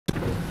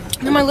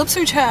No, my lips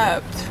are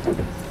chapped.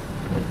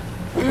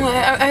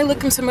 I lick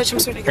them so much I'm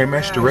starting to get Hey,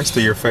 match the rest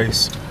of your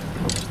face.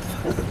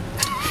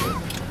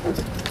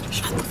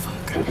 Shut the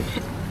fuck up.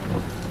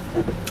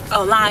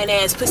 Oh, lying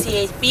ass,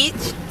 pussy ass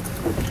bitch.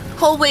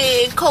 Ho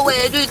wig,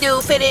 co-ed,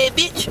 do fitted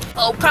bitch.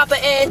 Oh, proper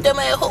ass, dumb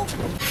ass hoe.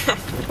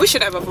 We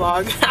should have a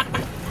vlog.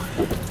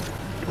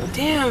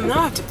 Damn, now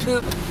I have to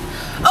poop.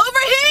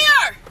 Over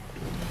here!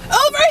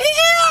 Over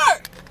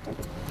here!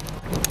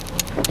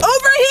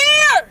 Over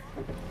here!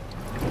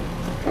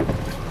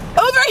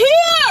 Over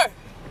here!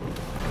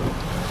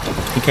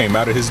 He came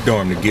out of his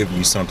dorm to give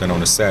you something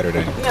on a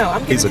Saturday. No, I'm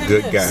giving He's a him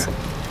good this. guy.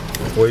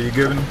 What are you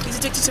giving him? He's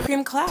addicted to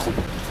CREAMCLOUT. Do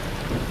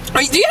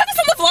you have this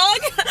on the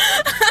vlog?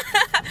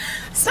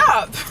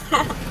 Stop.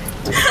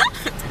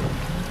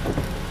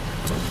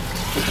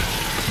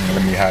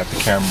 Let me hide the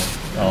camera.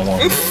 I don't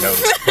want him to know.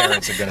 His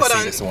parents are gonna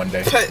see this one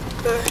day.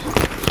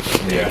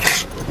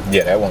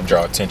 Yeah, that won't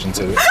draw attention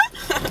to it.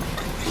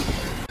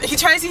 He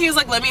tries to use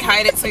like, let me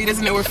hide it so he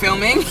doesn't know we're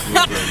filming.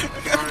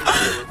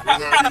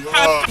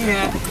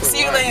 Yeah. See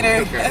you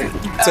later.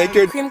 Take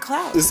your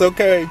CREAMCLOUT. It's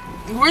okay.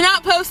 We're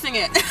not posting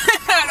it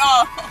at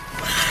all.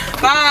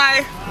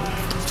 Bye.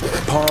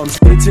 Palms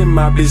itching,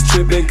 my bitch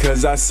tripping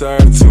cause I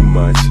serve too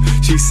much.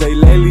 She say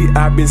lately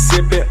I've been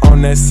sipping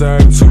on that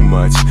serve too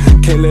much.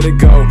 Can't let it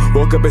go.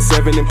 Woke up at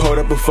 7 and pulled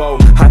up at 4.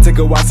 I take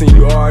a watch and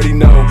you already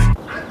know.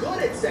 I'm good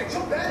at sex,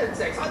 you're bad at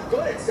sex. I'm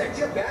good at sex,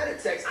 you're bad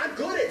at sex. I'm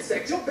good at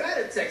sex, you're bad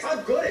at sex.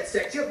 I'm good at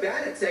sex, you're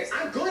bad at sex.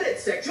 I'm good at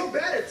sex, you're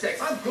bad at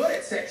sex. I'm good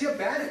at sex, you're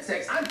bad at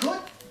sex. I'm good.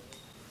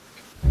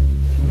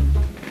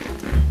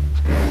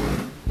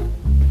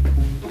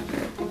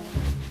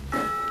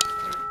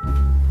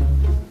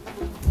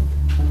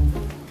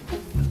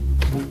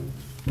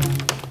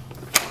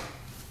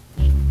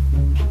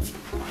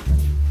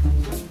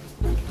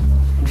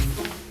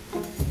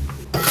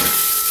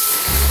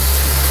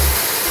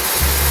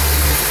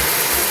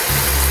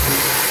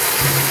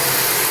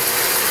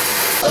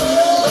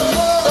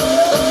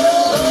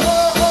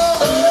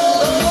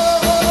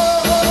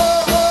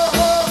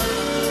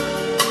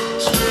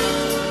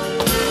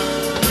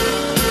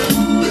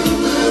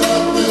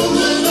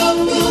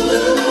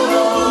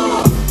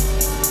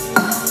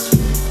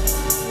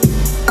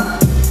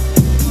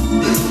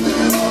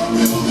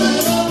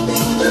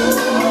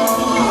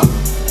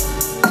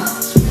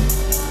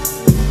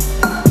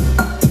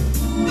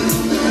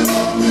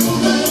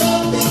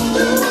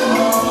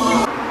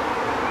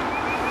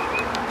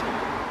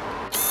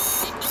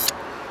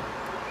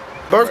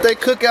 Birthday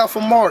cookout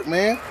for Mark,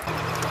 man.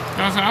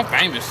 I'm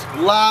famous.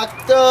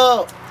 Locked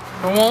up.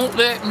 They won't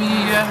let me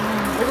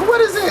Nigga, what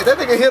is that? That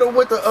nigga hit him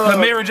with the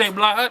Mary J.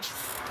 Blige.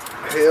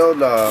 Hell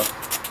nah.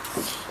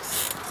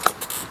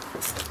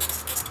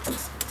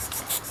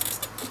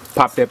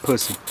 Pop that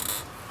pussy.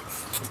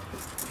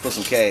 Put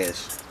some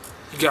cash.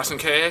 You got some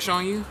cash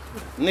on you?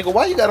 Nigga,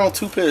 why you got on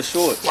 2 pairs of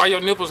shorts? Why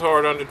your nipples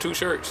hard under 2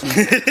 shirts?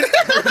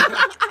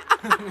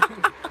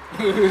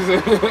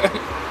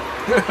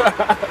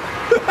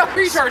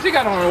 3 shirts. He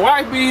got on a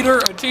white beater,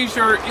 a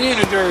t-shirt, and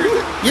a jersey.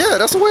 Yeah,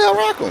 that's the way I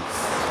rock them.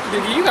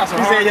 Nigga, you got some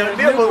hard your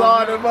nipples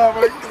on them,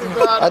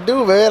 I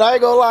do, man. I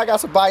ain't gonna lie, I got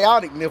some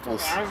bionic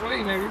nipples. Honestly,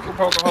 nigga, you can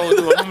poke a hole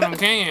through an aluminum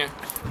can.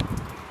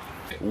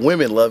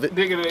 Women love it.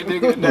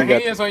 Nigga, the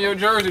hands on your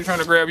jersey trying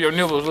to grab your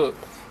nipples, look.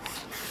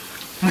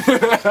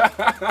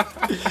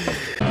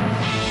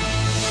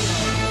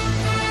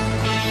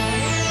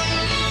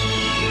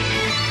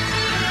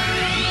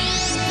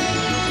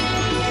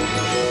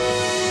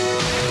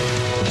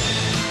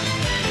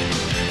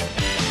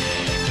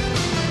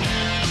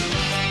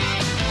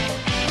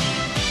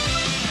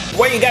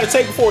 What you gotta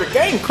take before the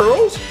game,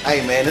 Curls?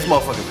 Hey man, this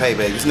motherfucking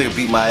payback. This nigga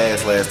beat my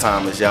ass last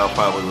time, as y'all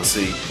probably will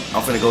see.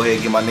 I'm finna go ahead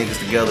and get my niggas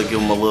together,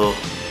 give them a little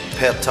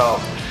pep talk.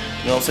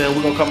 You know what I'm saying?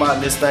 We're gonna come out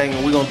in this thing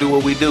and we're gonna do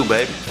what we do,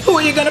 baby. Who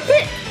are you gonna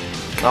pick?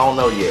 I don't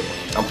know yet.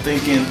 I'm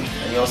thinking, you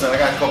know what I'm saying? I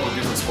got a couple of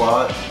different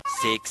squads.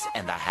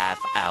 6.5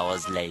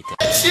 hours later.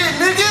 Shit,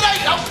 nigga,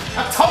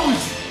 I told you.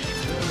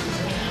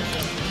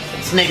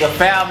 This nigga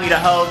fouled me the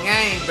whole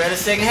game, bro. The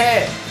second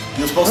half.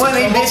 You were supposed to When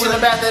they come up bitching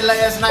with about that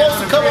last night.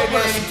 supposed to come up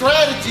with a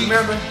strategy.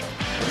 Remember?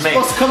 You're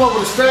supposed to come up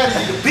with a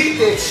strategy to beat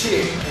that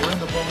shit.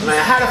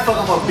 Man, how the fuck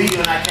I'm gonna beat you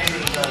when I can't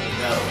even go?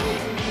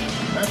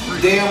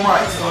 Damn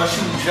right. Start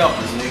shooting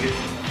jumpers, nigga.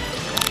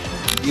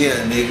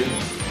 Yeah, nigga.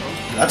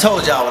 I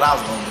told y'all what I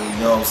was gonna do,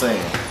 you know what I'm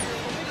saying?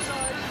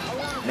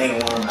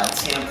 Nigga won by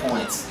 10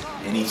 points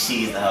and he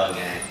cheesed the whole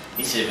game.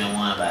 He should have been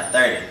won by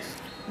 30.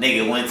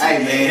 Nigga went to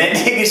hey, man.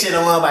 That nigga should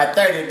have won by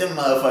 30. Them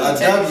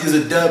motherfuckers. A W is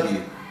a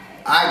W.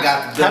 I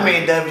got the W. How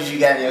many W's you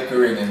got in your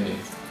career than me?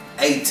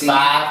 18.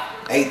 5.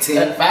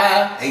 18.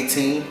 5.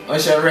 18.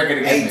 What's your record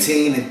against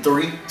 18 and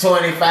 3.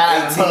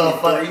 25. 18 and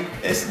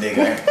 3. This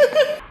nigga.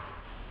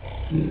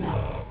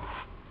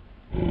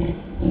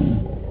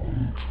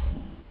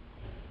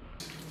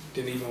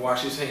 Didn't even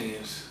wash his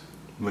hands.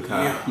 Look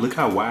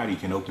how wide he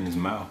can open his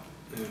mouth.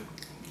 Yeah.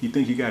 You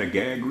think he got a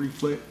gag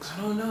reflex?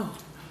 I don't know.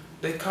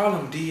 They call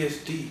him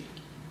DSD.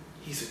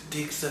 He's a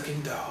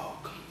dick-sucking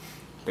dog.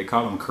 They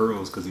call him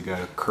Curls because he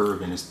got a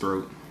curve in his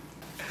throat.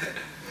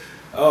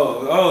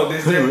 Oh,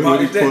 this that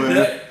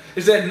nut.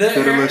 Is that nut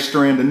hair? That little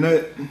strand of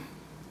nut.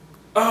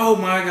 Oh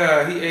my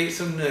God, he ate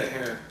some nut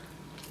hair.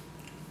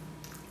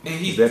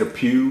 And Is that a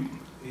pube?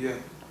 Yeah.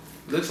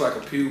 Looks like a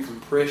pube from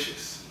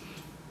Precious.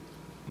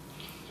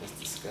 That's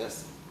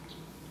disgusting.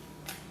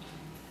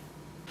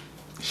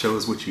 Show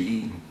us what you're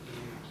eating.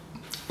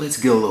 Let's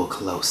get a little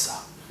closer.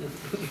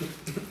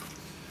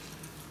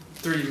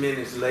 3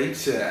 minutes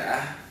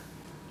later.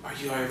 Are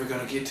you ever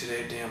gonna get to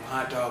that damn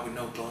hot dog with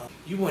no bun?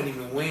 You weren't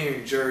even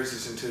wearing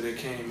jerseys until they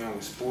came out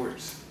with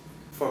sports.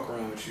 Fuck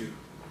around with you.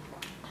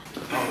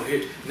 Oh,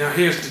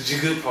 here's the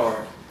good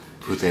part.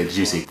 Put that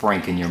juicy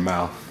Frank in your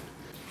mouth.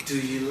 Do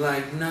you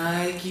like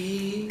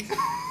Nike?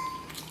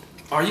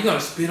 Are you gonna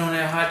spit on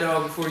that hot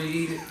dog before you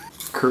eat it?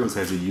 Curls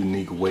has a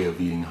unique way of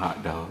eating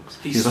hot dogs.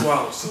 He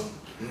swallows some.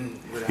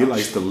 He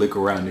likes to lick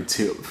around the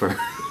tip first.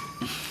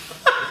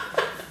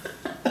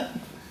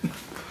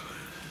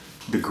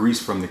 The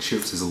grease from the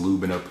chips is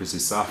lubing up his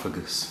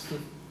esophagus.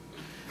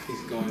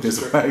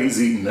 That's why he's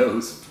eating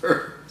those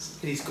first.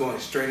 He's going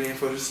straight in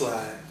for the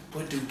slide.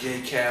 What do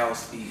gay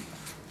cows eat?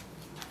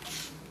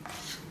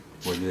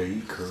 What do they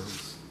eat,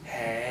 Curls?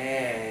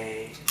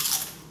 Hey.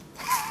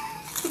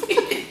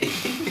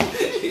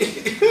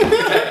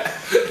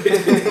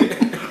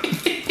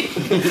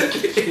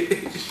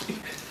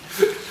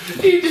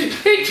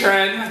 he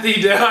trying not to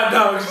eat that hot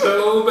dog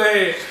so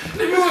bad.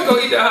 Let me go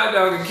eat the hot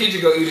dog and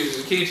kitchen go eat it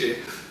in the kitchen.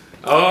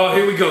 Oh,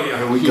 here we go, y'all.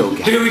 Here we go,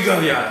 guys. Here we go,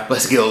 y'all.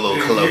 Let's get a little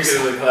closer.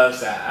 Get a little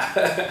closer.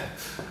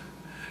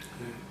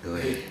 Go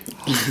ahead.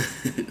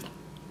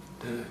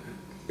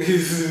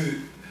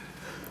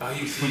 Oh,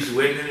 he's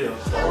waiting it up.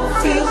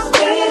 Feels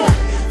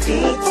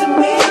good to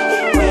me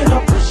when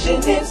I'm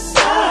pushing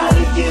inside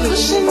of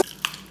you.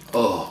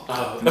 Oh,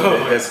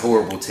 that's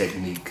horrible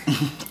technique.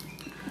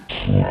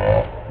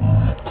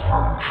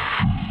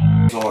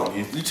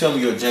 You tell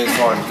me you're a James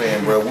Harden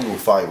fan, bro. We will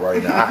fight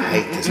right now. I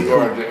hate this.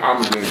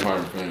 I'm a James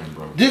Harden fan,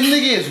 bro. This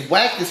nigga is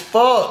whack as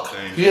fuck.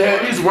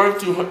 Yeah, he's worth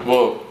 200.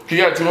 Well, he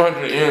got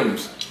 200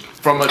 M's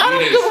from Adidas. I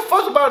don't give a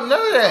fuck about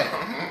none of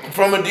that.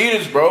 From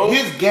Adidas, bro.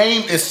 His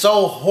game is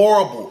so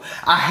horrible.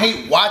 I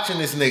hate watching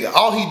this nigga.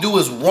 All he do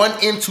is run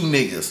into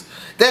niggas.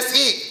 That's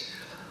it.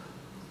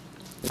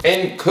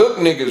 And cook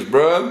niggas,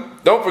 bro.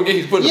 Don't forget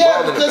he's putting the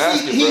ball in the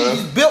basket, bro.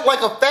 He's built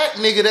like a fat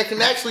nigga that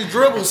can actually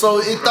dribble, so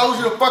it throws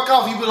you the fuck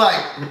off. You be like,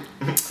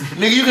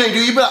 nigga, you can't do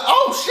it. You be like,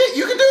 oh shit,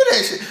 you can do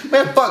that shit.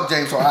 Man, fuck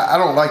James Harden. I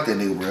don't like that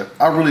nigga, bro.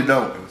 I really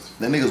don't.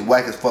 That nigga's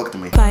whack as fuck to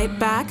me. Fight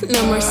back,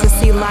 no more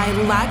sissy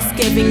lilacs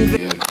giving.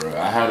 Yeah, bro.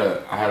 I had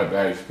a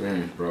bad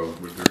experience, bro.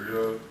 With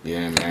Doritos?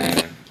 Yeah,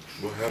 man.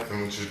 What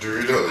happened with your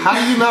Doritos? How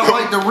do you not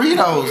like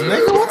Doritos,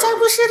 nigga? What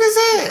type of shit is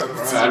that?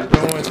 I just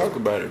don't want to talk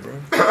about it, bro.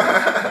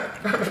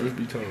 Truth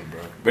be told,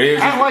 bro. But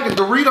I like a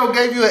Dorito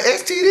gave you an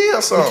STD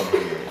or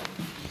something.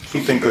 He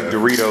think of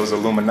Doritos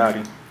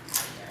Illuminati.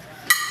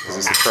 Cause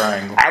it's a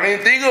triangle. I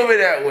didn't think of it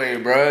that way,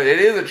 bro. It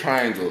is a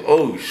triangle.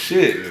 Oh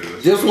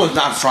shit. This one's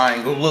not a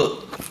triangle.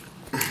 Look,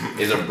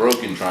 it's a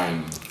broken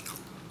triangle.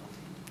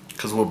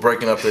 Cause we're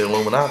breaking up the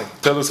Illuminati.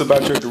 Tell us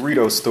about your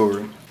Dorito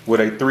story. Were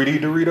they 3D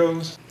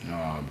Doritos?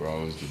 Nah,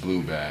 bro. It's the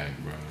blue bag,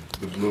 bro.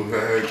 The blue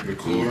bag, the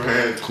cool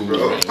ranch, cool.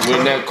 bro.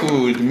 Wasn't that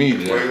cool to me,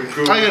 though?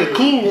 I got the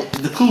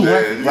cool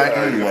ranch right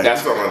anyway.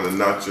 That's talking about the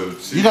nacho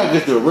cheese. You gotta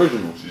get the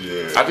originals.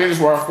 Yeah. I think that's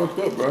where I fucked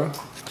up, bro.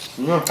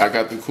 Yeah. I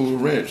got the cool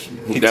wrench.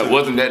 That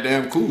wasn't that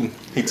damn cool.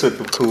 He took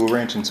the cool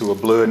wrench into a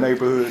blood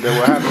neighborhood. That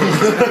what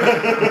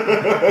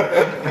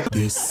happened.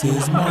 This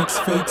is Mark's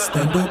fake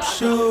stand-up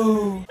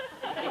show.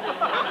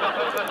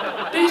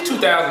 These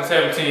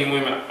 2017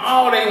 women,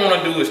 all they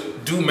want to do is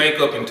do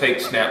makeup and take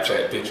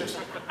Snapchat pictures.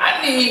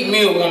 I need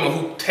me a woman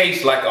who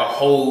tastes like a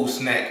whole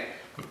snack.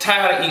 I'm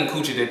tired of eating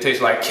coochie that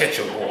tastes like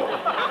ketchup oil.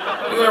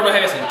 You ever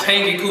had some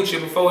tangy coochie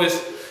before?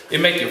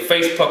 It make your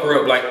face pucker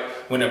up like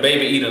when a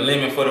baby eat a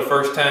lemon for the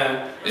first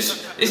time.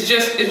 It's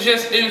just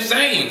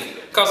insane.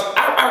 Cause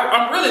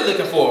I'm really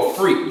looking for a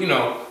freak,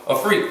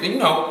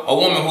 a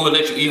woman who will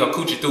let you eat her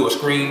coochie through a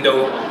screen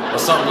door or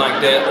something like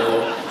that,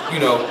 or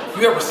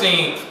you ever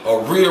seen a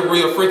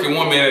real freaking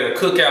woman at a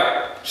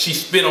cookout? She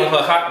spit on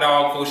her hot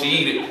dog before she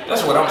eat it.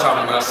 That's what I'm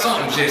talking about.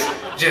 Something just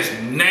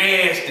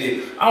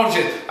nasty. I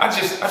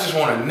just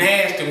want a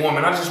nasty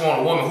woman. I just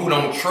want a woman who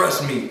don't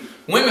trust me.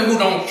 Women who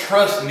don't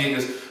trust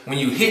niggas, when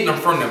you hitting them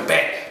from the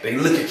back, they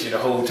look at you the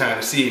whole time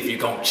to see if you're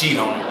gonna cheat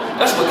on them.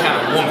 That's what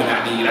kind of woman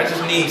I need. I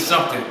just need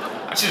something.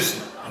 I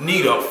just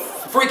need a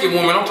freaking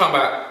woman. I'm talking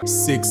about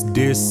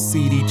 6-disc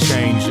CD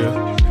changer.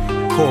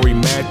 Corey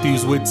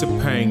Matthews with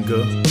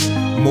Topanga.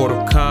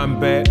 Mortal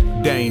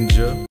Kombat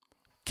Danger.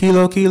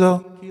 Kilo.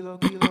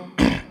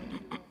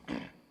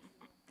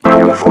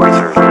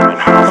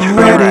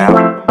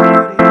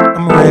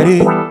 I'm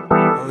ready.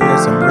 Oh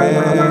yes, I'm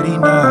ready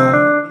now.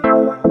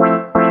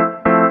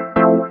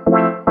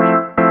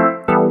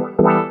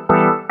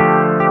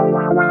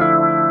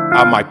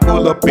 I might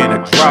pull up in a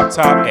drop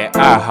top at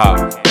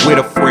IHOP with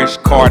a fresh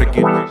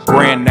cardigan,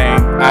 brand name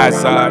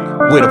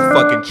Izod, with a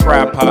fucking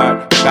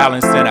tripod,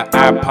 balancing an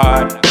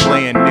iPod,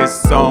 playing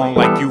this song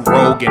like you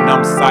Rogue and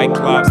I'm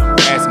Cyclops.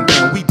 Asking,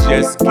 can we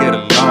just get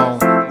along?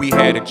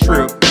 had a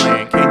trip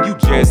planned. Can you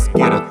just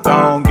get a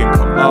thong and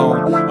come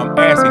on? I'm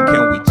asking,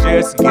 can we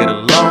just get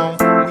along?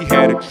 We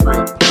had a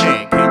trip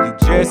planned. Can you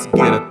just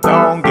get a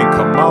thong and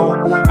come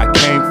on? I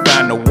can't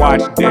find the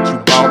watch that you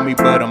bought me,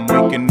 but I'm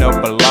waking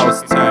up a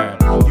lost time.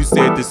 You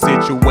said the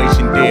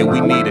situation dead,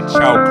 we need a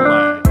chalk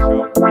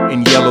line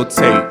in yellow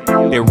tape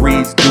that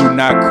reads do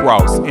not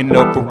cross in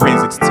the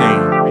forensics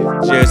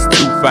team, just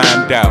to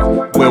find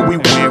out where we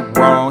went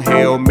wrong.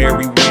 Hail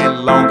Mary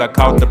went long, I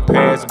caught the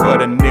pass,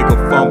 but a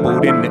nigga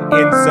fumbled in the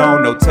end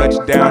zone. No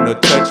touchdown, no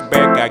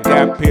touchback. I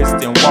got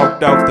pissed and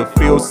walked off the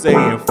field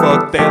saying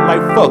fuck that,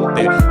 like fuck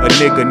that. A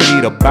nigga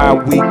need a bye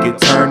week, it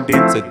turned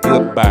into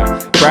goodbye.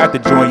 Tried to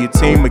join your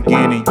team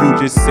again and you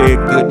just said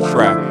good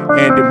try.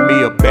 Handed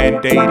me a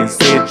band-aid and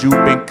said you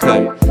been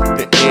cut.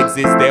 The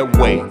exit's that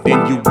way,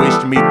 then you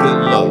wished me good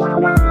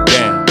luck.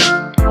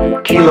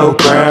 Damn.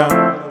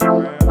 Kilogram.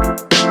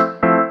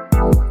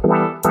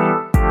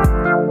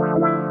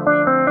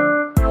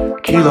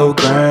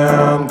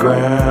 Kilogram,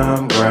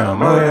 gram,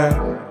 gram. Oh yeah.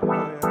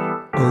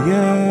 Oh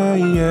yeah,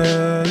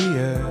 yeah,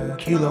 yeah.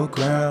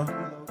 Kilogram.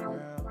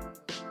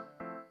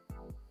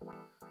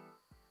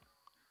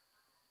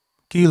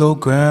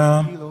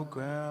 Kilogram.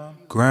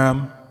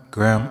 Gram,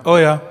 gram. Oh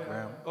yeah.